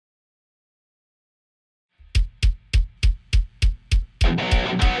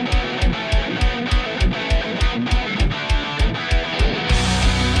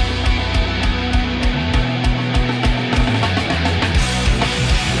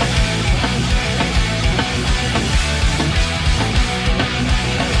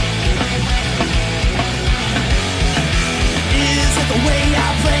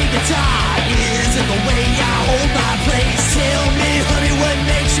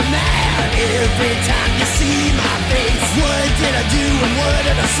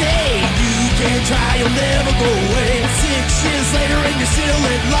can try, you'll never go away. 6 years later and you're still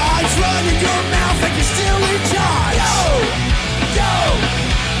at large, running your mouth like you're still in charge. Go, go,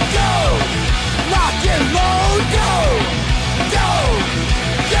 go, lock and load, go, go,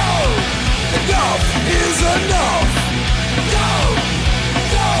 go. Enough is enough. Go,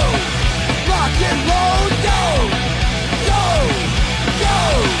 go, lock and load, go, go, go.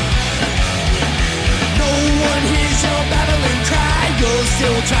 No one hears your battling cry. You're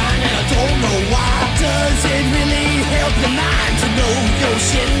still trying and I don't know why. Does it really help your mind to know you're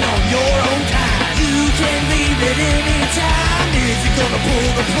shitting on your own kind? You can leave at any time if you're gonna pull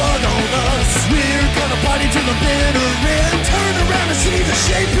the plug on us. We're gonna party to the bitter end. Turn around and see the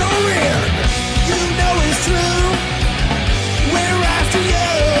shape you're in. You know it's true, we're after you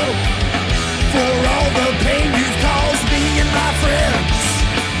for all the pain you've caused me and my friends.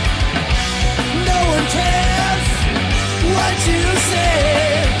 No one cares what you say.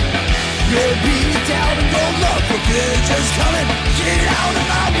 You're beat down and your luck will good. Just come and get out of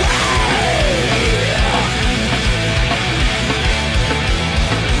my